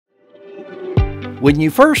When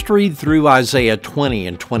you first read through Isaiah 20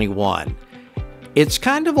 and 21, it's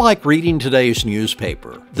kind of like reading today's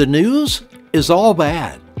newspaper. The news is all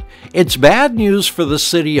bad. It's bad news for the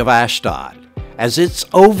city of Ashdod, as it's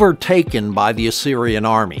overtaken by the Assyrian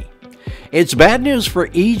army. It's bad news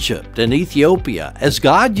for Egypt and Ethiopia, as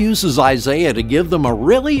God uses Isaiah to give them a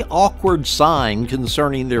really awkward sign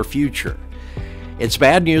concerning their future. It's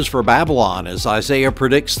bad news for Babylon, as Isaiah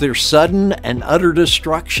predicts their sudden and utter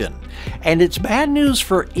destruction. And it's bad news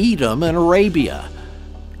for Edom and Arabia,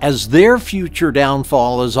 as their future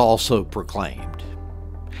downfall is also proclaimed.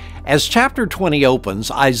 As chapter 20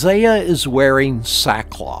 opens, Isaiah is wearing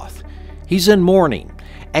sackcloth. He's in mourning,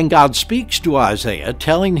 and God speaks to Isaiah,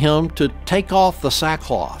 telling him to take off the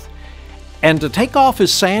sackcloth, and to take off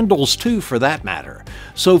his sandals too, for that matter.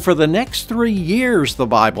 So for the next 3 years, the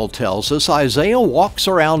Bible tells us, Isaiah walks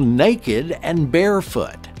around naked and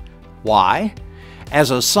barefoot. Why? As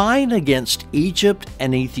a sign against Egypt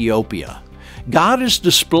and Ethiopia. God is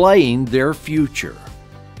displaying their future.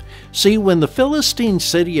 See, when the Philistine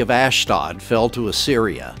city of Ashdod fell to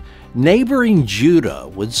Assyria, neighboring Judah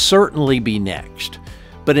would certainly be next.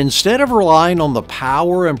 But instead of relying on the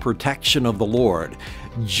power and protection of the Lord,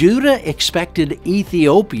 Judah expected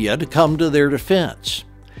Ethiopia to come to their defense.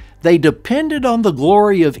 They depended on the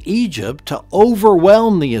glory of Egypt to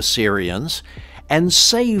overwhelm the Assyrians and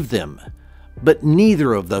save them, but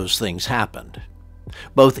neither of those things happened.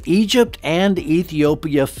 Both Egypt and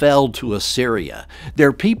Ethiopia fell to Assyria.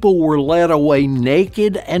 Their people were led away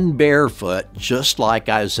naked and barefoot, just like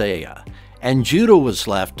Isaiah, and Judah was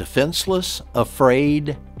left defenseless,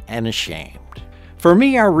 afraid, and ashamed. For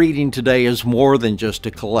me, our reading today is more than just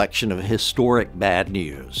a collection of historic bad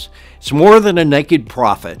news. It's more than a naked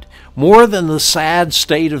prophet, more than the sad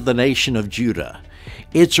state of the nation of Judah.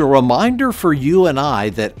 It's a reminder for you and I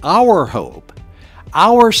that our hope,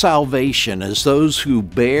 our salvation as those who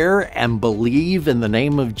bear and believe in the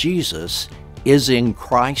name of Jesus, is in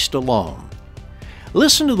Christ alone.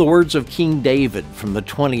 Listen to the words of King David from the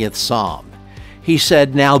 20th Psalm. He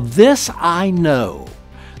said, "Now this I know,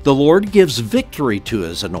 the Lord gives victory to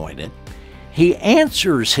his anointed. He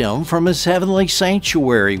answers him from his heavenly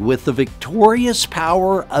sanctuary with the victorious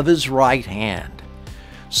power of his right hand.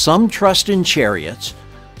 Some trust in chariots,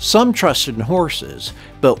 some trust in horses,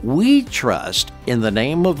 but we trust in the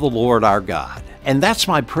name of the Lord our God." And that's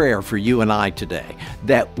my prayer for you and I today,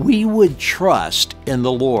 that we would trust in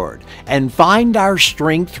the Lord and find our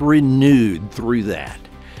strength renewed through that.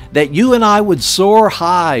 That you and I would soar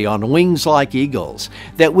high on wings like eagles,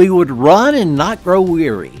 that we would run and not grow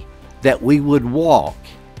weary, that we would walk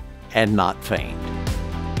and not faint.